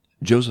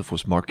Joseph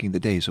was marking the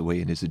days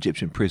away in his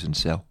Egyptian prison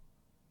cell.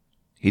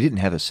 He didn't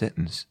have a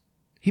sentence.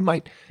 He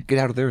might get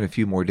out of there in a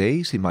few more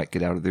days. He might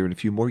get out of there in a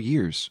few more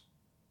years.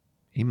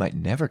 He might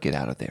never get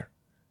out of there.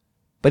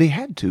 But he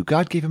had to.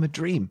 God gave him a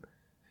dream,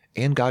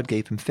 and God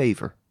gave him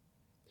favor.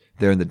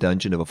 There in the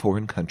dungeon of a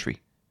foreign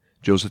country,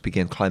 Joseph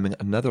began climbing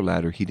another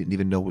ladder he didn't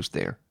even know was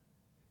there.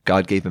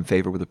 God gave him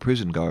favor with a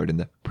prison guard, and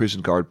the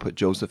prison guard put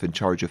Joseph in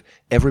charge of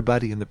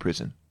everybody in the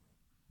prison.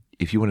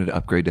 If you wanted to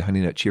upgrade to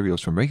Honey Nut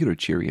Cheerios from regular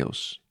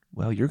Cheerios,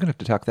 well, you're going to have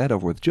to talk that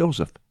over with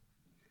Joseph.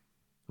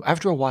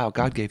 After a while,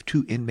 God gave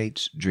 2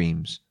 inmates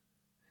dreams.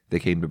 They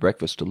came to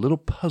breakfast a little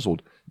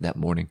puzzled that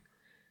morning.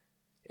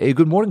 "Hey,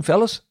 good morning,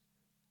 fellas."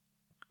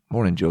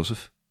 "Morning,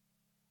 Joseph."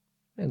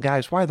 "And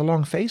guys, why the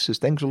long faces?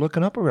 Things are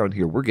looking up around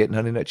here. We're getting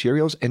Honey Nut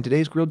Cheerios, and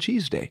today's grilled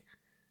cheese day."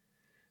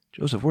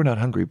 "Joseph, we're not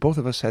hungry. Both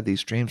of us had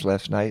these dreams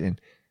last night,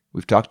 and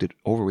we've talked it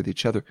over with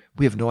each other.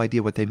 We have no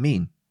idea what they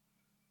mean."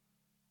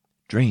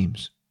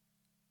 Dreams.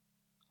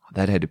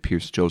 That had to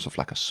pierce Joseph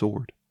like a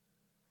sword.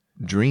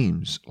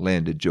 Dreams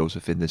landed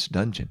Joseph in this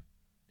dungeon.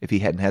 If he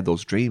hadn't had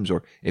those dreams,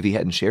 or if he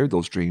hadn't shared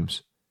those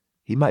dreams,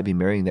 he might be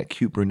marrying that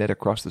cute brunette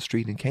across the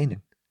street in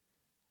Canaan.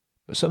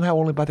 But somehow,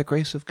 only by the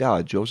grace of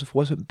God, Joseph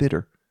wasn't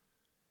bitter.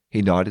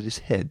 He nodded his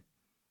head.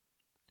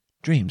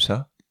 "Dreams,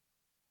 huh?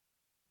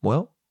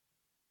 Well,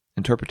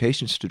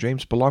 interpretations to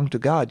dreams belong to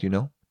God, you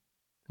know.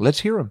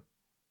 Let's hear 'em."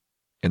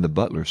 And the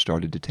butler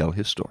started to tell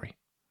his story,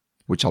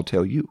 which I'll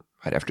tell you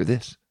right after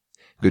this.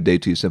 Good day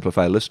to you,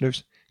 Simplify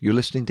listeners. You're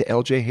listening to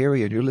LJ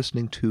Harry, and you're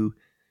listening to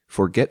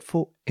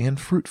Forgetful and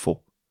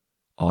Fruitful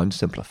on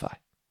Simplify.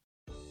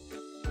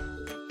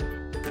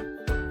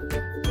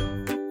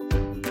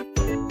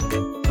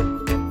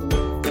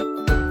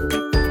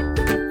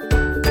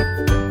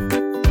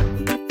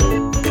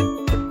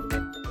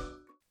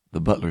 The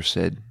butler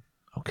said,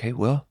 "Okay,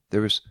 well,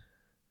 there was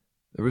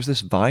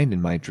this vine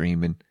in my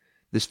dream, and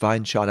this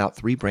vine shot out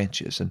 3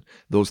 branches, and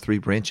those 3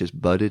 branches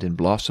budded and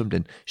blossomed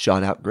and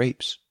shot out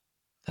grapes.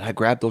 And I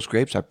grabbed those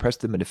grapes, I pressed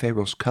them into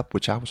Pharaoh's cup,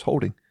 which I was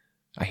holding.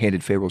 I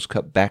handed Pharaoh's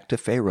cup back to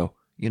Pharaoh,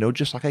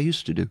 just like I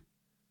used to do."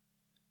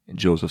 And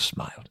Joseph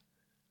smiled.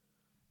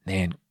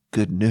 "Man,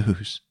 good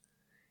news.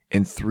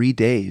 In 3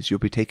 days, you'll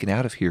be taken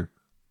out of here.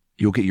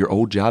 You'll get your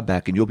old job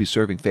back, and you'll be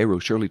serving Pharaoh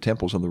Shirley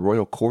Temples on the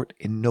royal court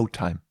in no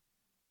time.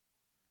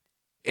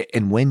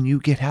 And when you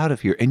get out of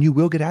here, and you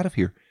will get out of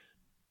here,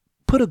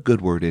 put a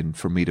good word in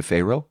for me to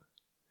Pharaoh.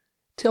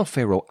 Tell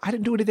Pharaoh I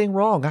didn't do anything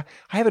wrong. I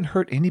haven't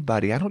hurt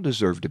anybody. I don't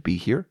deserve to be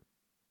here."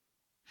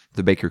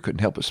 The baker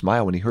couldn't help but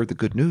smile when he heard the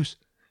good news,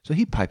 so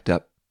he piped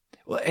up,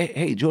 "Well,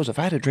 hey, Joseph,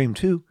 I had a dream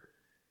too.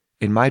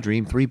 In my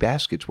dream, 3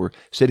 baskets were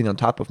sitting on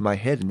top of my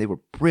head, and they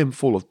were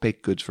brimful of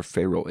baked goods for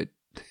Pharaoh.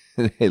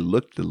 They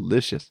looked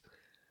delicious.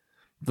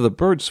 The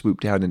bird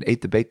swooped down and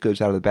ate the baked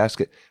goods out of the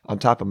basket on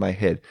top of my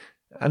head.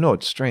 I know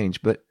it's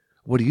strange, but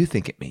what do you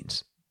think it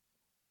means?"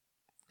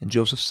 And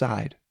Joseph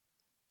sighed.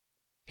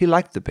 He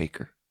liked the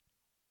baker,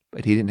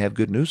 but he didn't have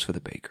good news for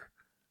the baker.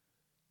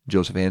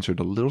 Joseph answered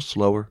a little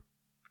slower,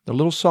 a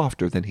little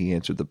softer than he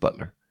answered the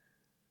butler.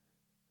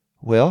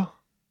 "Well,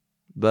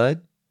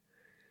 bud,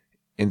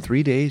 in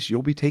 3 days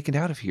you'll be taken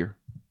out of here."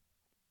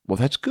 "Well,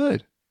 that's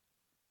good."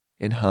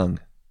 And hung.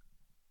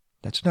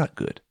 "That's not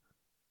good."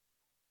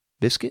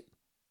 "Biscuit?"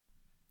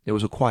 It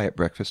was a quiet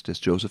breakfast, as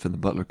Joseph and the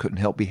butler couldn't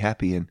help be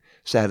happy and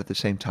sad at the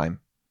same time.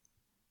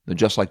 And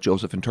just like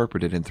Joseph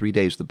interpreted, in 3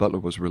 days the butler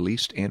was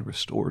released and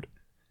restored,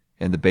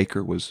 and the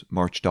baker was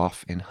marched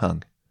off and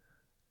hung.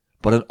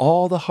 But in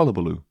all the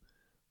hullabaloo,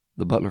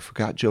 the butler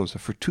forgot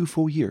Joseph for 2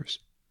 full years.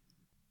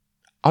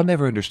 I'll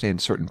never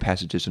understand certain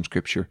passages in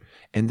Scripture,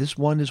 and this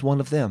one is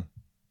one of them.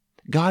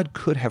 God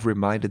could have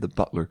reminded the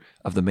butler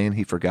of the man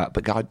he forgot,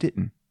 but God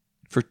didn't.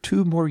 For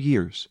 2 more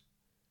years,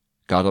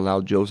 God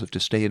allowed Joseph to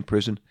stay in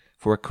prison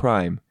for a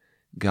crime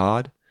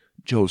God,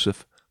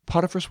 Joseph,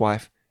 Potiphar's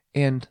wife,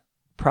 and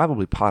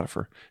probably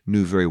Potiphar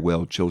knew very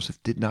well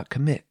Joseph did not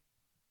commit.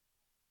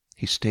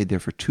 He stayed there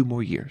for 2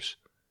 more years.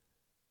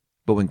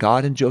 But when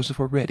God and Joseph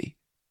were ready,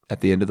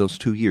 at the end of those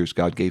 2 years,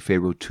 God gave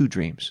Pharaoh 2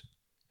 dreams.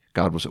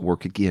 God was at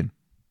work again.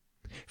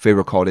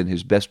 Pharaoh called in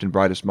his best and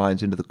brightest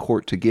minds into the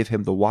court to give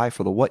him the why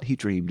for the what he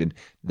dreamed, and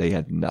they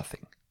had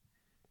nothing.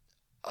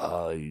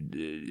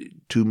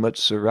 Too much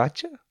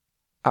sriracha?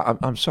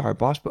 I'm sorry,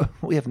 boss, but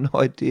we have no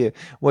idea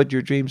what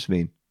your dreams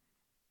mean."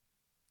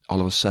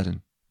 All of a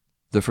sudden,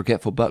 the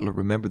forgetful butler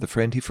remembered the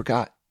friend he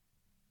forgot.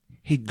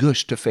 He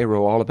gushed to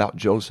Pharaoh all about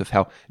Joseph,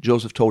 how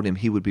Joseph told him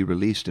he would be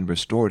released and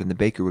restored, and the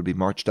baker would be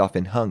marched off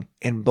and hung,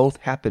 and both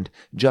happened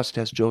just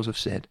as Joseph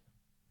said.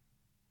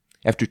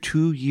 After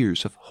 2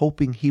 years of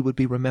hoping he would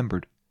be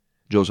remembered,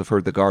 Joseph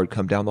heard the guard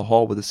come down the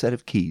hall with a set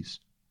of keys.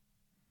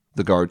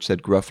 The guard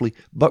said gruffly,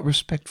 but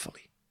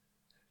respectfully,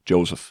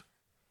 "Joseph,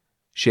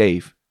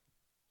 shave,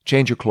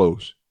 change your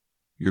clothes.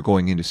 You're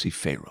going in to see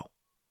Pharaoh."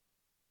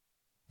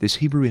 This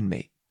Hebrew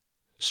inmate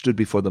stood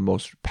before the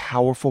most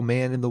powerful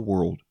man in the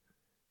world,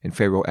 and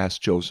Pharaoh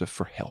asked Joseph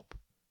for help.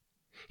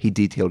 He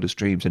detailed his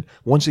dreams, and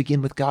once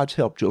again, with God's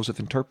help, Joseph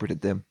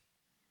interpreted them.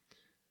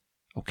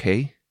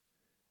 "Okay,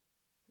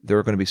 there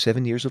are going to be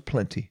 7 years of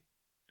plenty.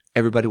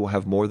 Everybody will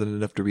have more than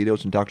enough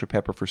Doritos and Dr.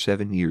 Pepper for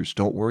 7 years.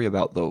 Don't worry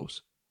about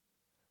those.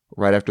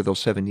 Right after those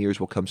 7 years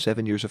will come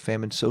 7 years of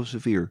famine so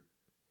severe,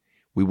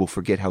 we will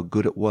forget how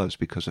good it was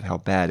because of how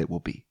bad it will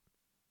be.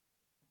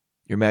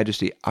 Your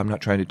Majesty, I'm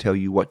not trying to tell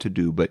you what to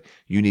do, but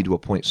you need to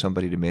appoint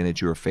somebody to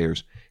manage your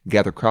affairs.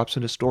 Gather crops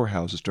into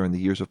storehouses during the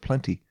years of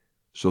plenty,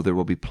 so there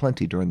will be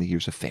plenty during the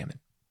years of famine.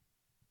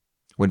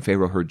 When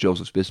Pharaoh heard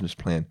Joseph's business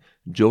plan,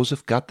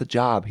 Joseph got the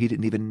job he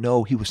didn't even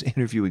know he was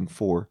interviewing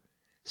for.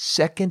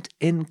 Second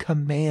in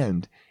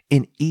command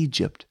in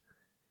Egypt.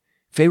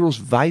 Pharaoh's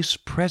vice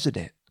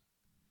president.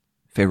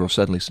 Pharaoh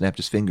suddenly snapped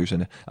his fingers,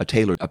 and a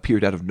tailor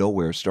appeared out of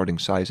nowhere, starting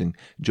sizing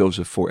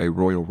Joseph for a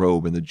royal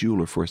robe and the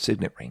jeweler for a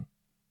signet ring.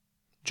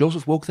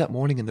 Joseph woke that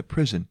morning in the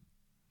prison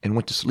and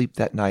went to sleep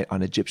that night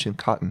on Egyptian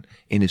cotton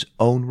in his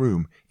own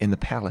room in the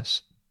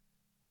palace.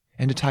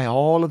 And to tie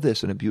all of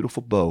this in a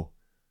beautiful bow,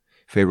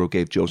 Pharaoh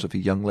gave Joseph a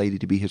young lady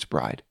to be his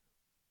bride.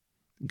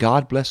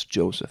 God blessed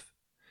Joseph.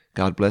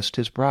 God blessed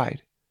his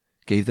bride,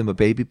 gave them a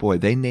baby boy.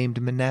 They named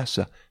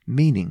Manasseh,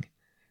 meaning,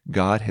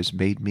 God has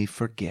made me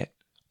forget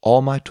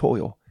all my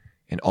toil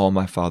in all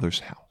my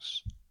father's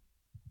house.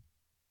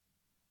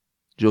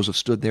 Joseph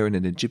stood there in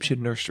an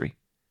Egyptian nursery,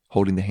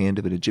 holding the hand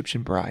of an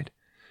Egyptian bride,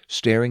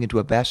 staring into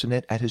a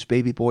bassinet at his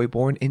baby boy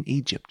born in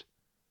Egypt.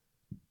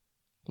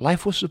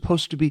 Life was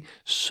supposed to be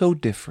so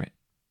different.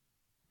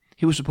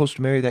 He was supposed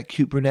to marry that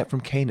cute brunette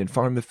from Canaan,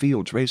 farm the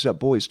fields, raise up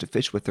boys to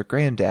fish with their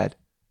granddad.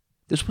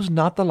 This was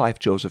not the life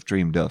Joseph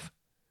dreamed of.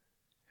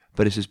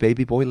 But as his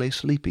baby boy lay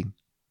sleeping,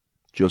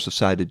 Joseph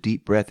sighed a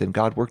deep breath, and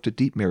God worked a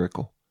deep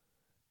miracle.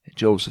 And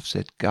Joseph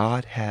said,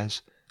 God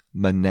has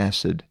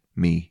Manassed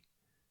me.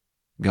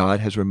 God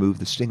has removed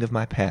the sting of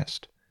my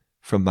past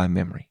from my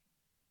memory.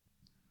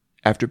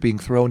 After being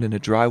thrown in a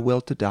dry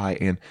well to die,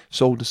 and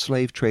sold to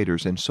slave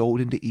traders, and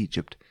sold into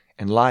Egypt,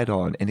 and lied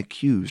on, and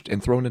accused,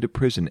 and thrown into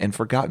prison, and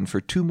forgotten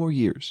for 2 more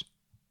years,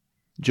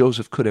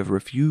 Joseph could have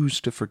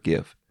refused to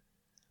forgive,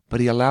 but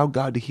he allowed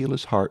God to heal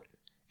his heart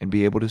and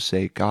be able to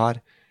say,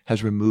 God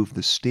has removed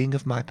the sting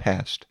of my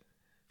past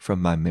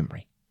from my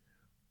memory.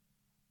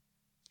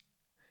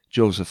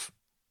 Joseph,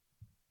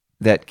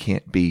 that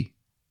can't be.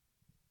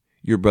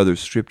 Your brothers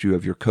stripped you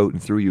of your coat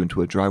and threw you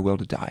into a dry well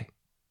to die.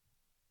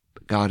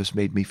 But God has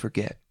made me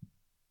forget.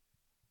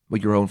 Well,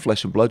 your own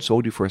flesh and blood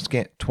sold you for a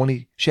scant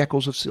 20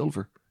 shekels of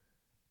silver.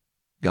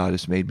 God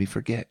has made me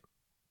forget.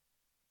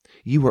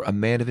 You were a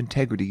man of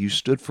integrity. You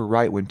stood for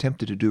right when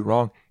tempted to do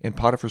wrong, and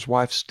Potiphar's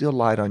wife still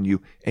lied on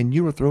you, and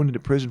you were thrown into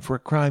prison for a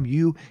crime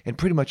you and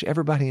pretty much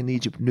everybody in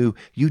Egypt knew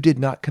you did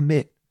not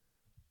commit.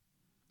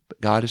 But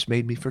God has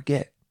made me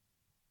forget.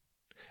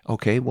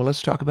 Okay, well,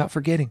 let's talk about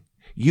forgetting.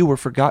 You were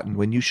forgotten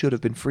when you should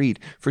have been freed.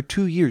 For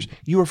 2 years,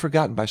 you were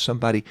forgotten by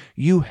somebody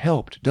you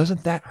helped.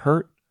 Doesn't that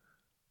hurt?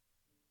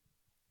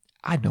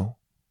 I know.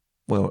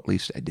 Well, at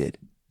least I did.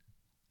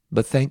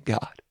 But thank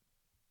God,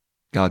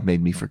 God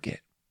made me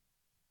forget.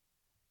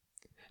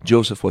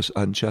 Joseph was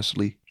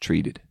unjustly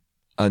treated,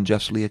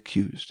 unjustly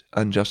accused,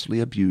 unjustly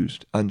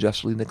abused,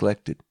 unjustly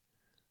neglected.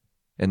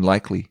 And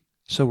likely,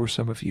 so were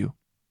some of you.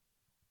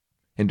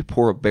 And to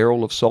pour a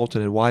barrel of salt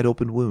in a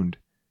wide-open wound,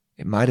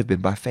 it might have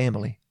been by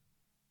family.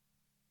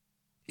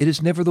 It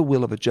is never the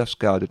will of a just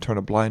God to turn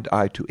a blind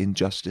eye to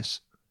injustice.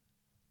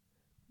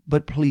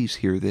 But please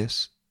hear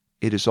this.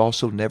 It is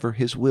also never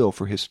His will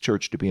for His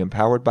church to be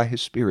empowered by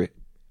His Spirit,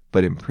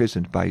 but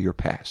imprisoned by your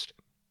past.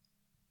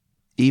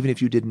 Even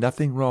if you did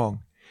nothing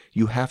wrong,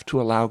 you have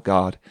to allow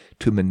God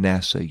to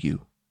Manasseh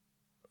you.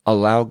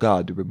 Allow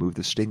God to remove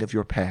the sting of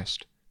your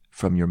past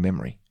from your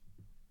memory.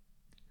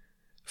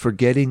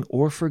 Forgetting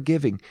or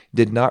forgiving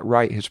did not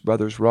right his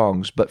brother's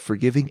wrongs, but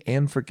forgiving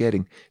and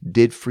forgetting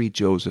did free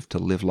Joseph to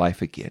live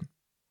life again.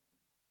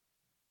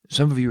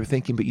 Some of you are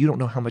thinking, but you don't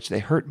know how much they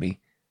hurt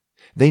me.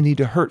 They need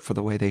to hurt for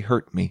the way they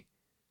hurt me.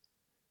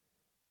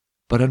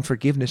 But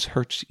unforgiveness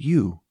hurts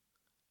you,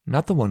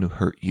 not the one who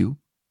hurt you.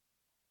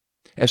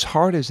 As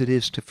hard as it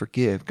is to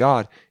forgive,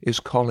 God is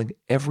calling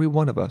every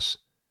one of us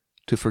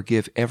to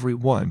forgive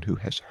everyone who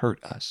has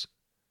hurt us.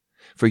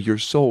 For your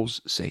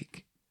soul's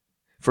sake,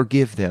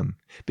 forgive them,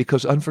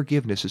 because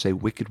unforgiveness is a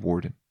wicked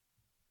warden.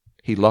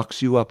 He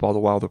locks you up all the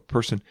while the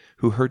person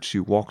who hurts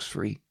you walks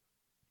free.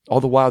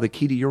 All the while the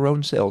key to your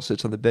own cell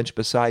sits on the bench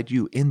beside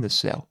you in the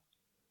cell.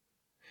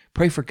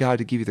 Pray for God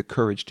to give you the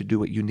courage to do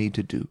what you need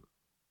to do.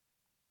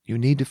 You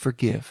need to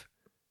forgive.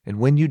 And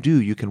when you do,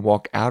 you can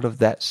walk out of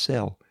that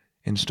cell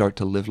and start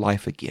to live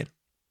life again.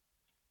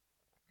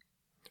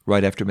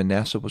 Right after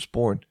Manasseh was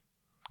born,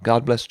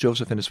 God blessed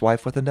Joseph and his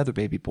wife with another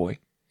baby boy.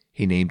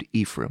 He named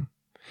Ephraim.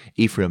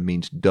 Ephraim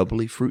means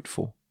doubly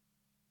fruitful.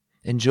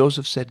 And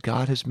Joseph said,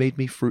 God has made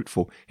me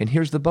fruitful. And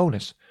here's the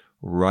bonus,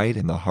 right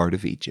in the heart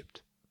of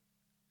Egypt.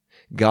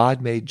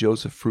 God made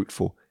Joseph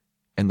fruitful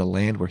in the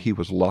land where he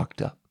was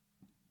locked up.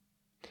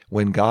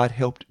 When God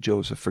helped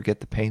Joseph forget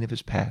the pain of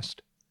his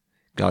past,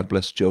 God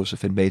blessed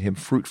Joseph and made him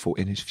fruitful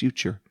in his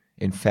future.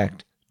 In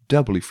fact,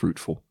 doubly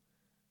fruitful,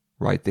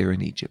 right there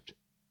in Egypt.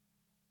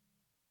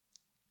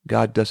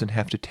 God doesn't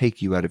have to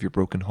take you out of your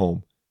broken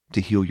home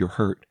to heal your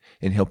hurt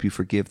and help you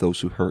forgive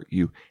those who hurt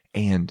you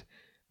and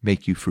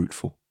make you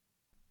fruitful.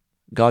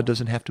 God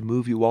doesn't have to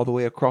move you all the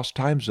way across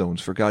time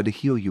zones for God to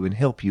heal you and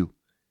help you.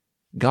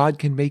 God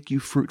can make you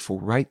fruitful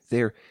right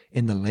there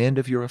in the land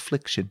of your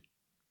affliction.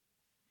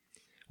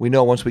 We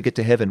know once we get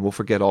to heaven, we'll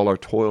forget all our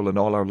toil and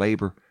all our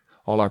labor,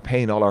 all our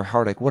pain, all our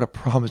heartache. What a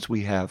promise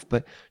we have.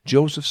 But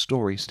Joseph's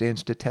story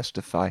stands to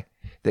testify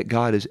that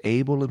God is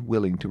able and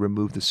willing to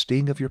remove the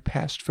sting of your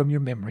past from your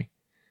memory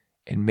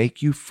and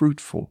make you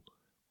fruitful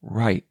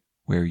right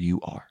where you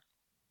are.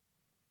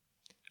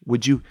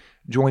 Would you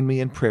join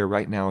me in prayer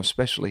right now,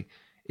 especially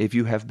if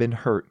you have been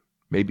hurt,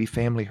 maybe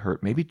family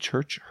hurt, maybe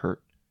church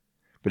hurt.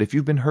 But if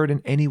you've been hurt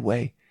in any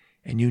way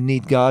and you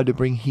need God to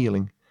bring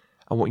healing,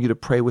 I want you to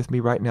pray with me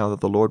right now that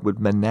the Lord would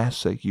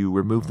Manasseh you,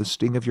 remove the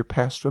sting of your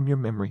past from your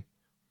memory,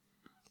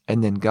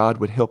 and then God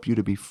would help you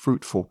to be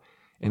fruitful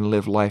and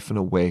live life in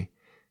a way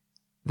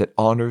that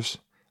honors,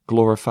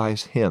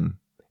 glorifies Him,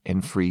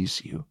 and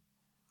frees you.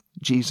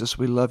 Jesus,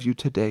 we love you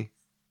today.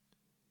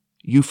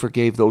 You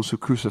forgave those who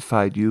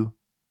crucified you.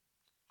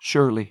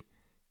 Surely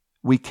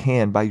we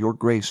can, by your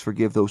grace,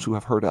 forgive those who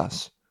have hurt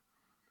us.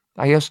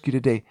 I ask you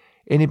today,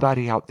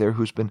 anybody out there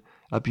who's been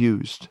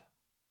abused,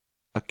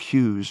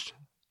 accused,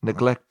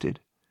 neglected,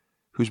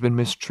 who's been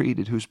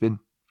mistreated, who's been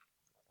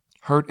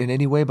hurt in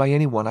any way by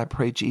anyone, I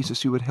pray,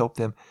 Jesus, you would help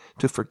them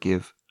to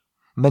forgive.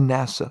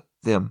 Manasseh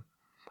them.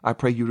 I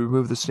pray you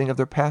remove the sting of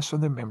their past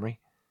from their memory.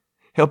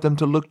 Help them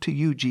to look to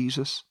you,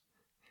 Jesus.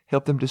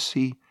 Help them to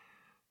see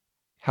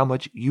how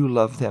much you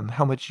love them,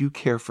 how much you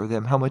care for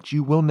them, how much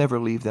you will never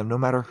leave them, no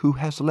matter who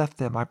has left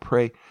them. I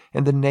pray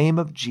in the name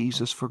of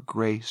Jesus for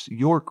grace,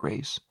 your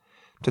grace,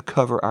 to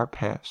cover our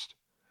past.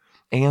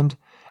 And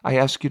I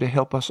ask you to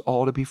help us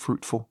all to be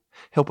fruitful.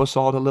 Help us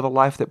all to live a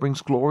life that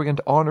brings glory and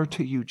honor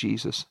to you,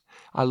 Jesus.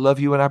 I love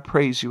you and I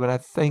praise you and I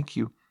thank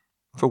you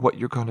for what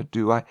you're going to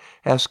do. I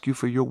ask you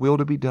for your will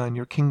to be done,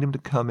 your kingdom to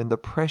come in the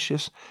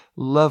precious,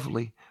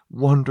 lovely,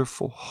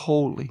 wonderful,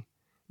 holy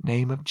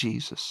name of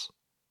Jesus.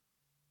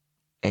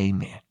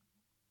 Amen.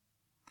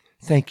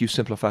 Thank you,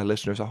 Simplify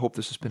listeners. I hope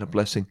this has been a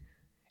blessing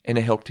and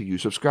a help to you.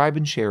 Subscribe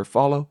and share,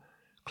 follow,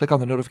 click on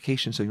the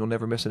notification so you'll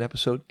never miss an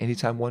episode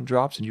anytime one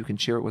drops, and you can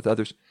share it with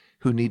others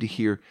who need to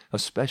hear,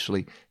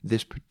 especially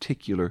this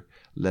particular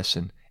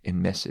lesson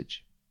and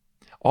message.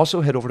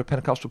 Also, head over to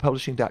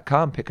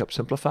PentecostalPublishing.com, pick up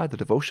Simplify, the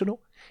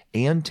devotional,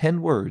 and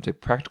 10 Words, a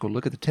practical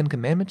look at the 10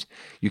 Commandments.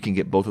 You can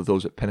get both of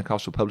those at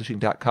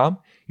PentecostalPublishing.com.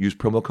 Use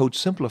promo code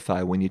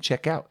SIMPLIFY when you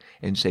check out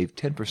and save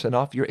 10%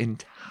 off your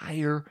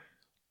entire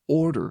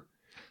order.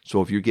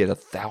 So if you get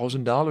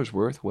 $1,000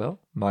 worth, well,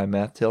 my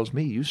math tells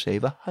me you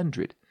save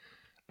 $100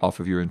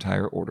 off of your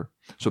entire order.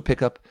 So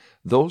pick up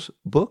those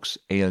books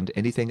and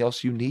anything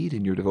else you need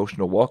in your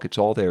devotional walk. It's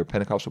all there at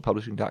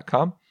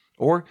PentecostalPublishing.com.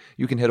 Or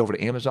you can head over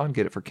to Amazon,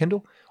 get it for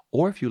Kindle.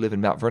 Or if you live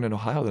in Mount Vernon,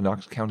 Ohio, the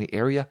Knox County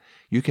area,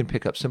 you can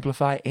pick up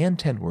Simplify and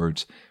 10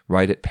 Words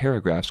right at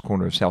Paragraphs,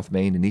 corner of South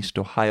Main in East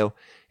Ohio.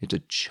 It's a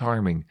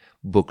charming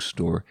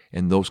bookstore,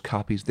 and those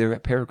copies there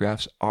at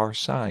Paragraphs are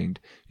signed.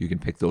 You can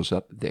pick those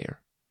up there.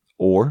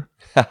 Or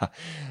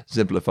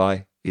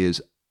Simplify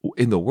is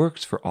in the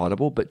works for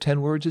Audible, but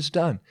 10 Words is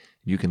done.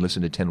 You can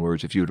listen to 10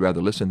 Words if you would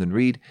rather listen than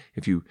read,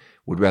 if you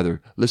would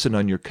rather listen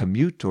on your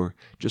commute or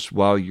just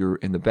while you're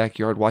in the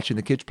backyard watching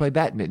the kids play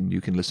badminton,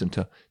 you can listen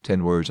to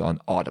 10 Words on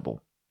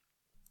Audible.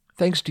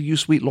 Thanks to you,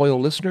 sweet loyal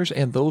listeners,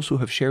 and those who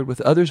have shared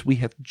with others, we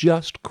have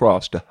just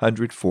crossed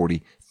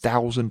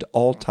 140,000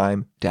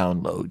 all-time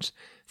downloads.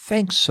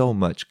 Thanks so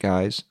much,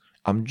 guys.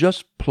 I'm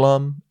just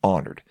plumb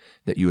honored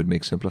that you would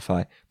make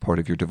Simplify part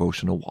of your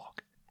devotional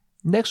walk.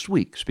 Next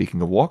week,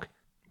 speaking of walk,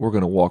 we're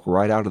going to walk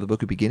right out of the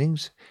book of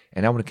Beginnings,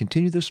 and I want to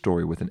continue the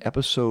story with an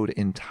episode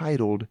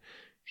entitled,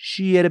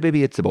 She Had a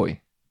Baby, It's a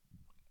Boy.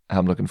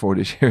 I'm looking forward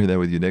to sharing that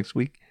with you next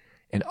week,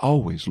 and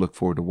always look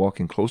forward to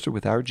walking closer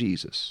with our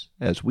Jesus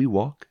as we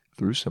walk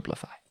through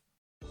Simplify.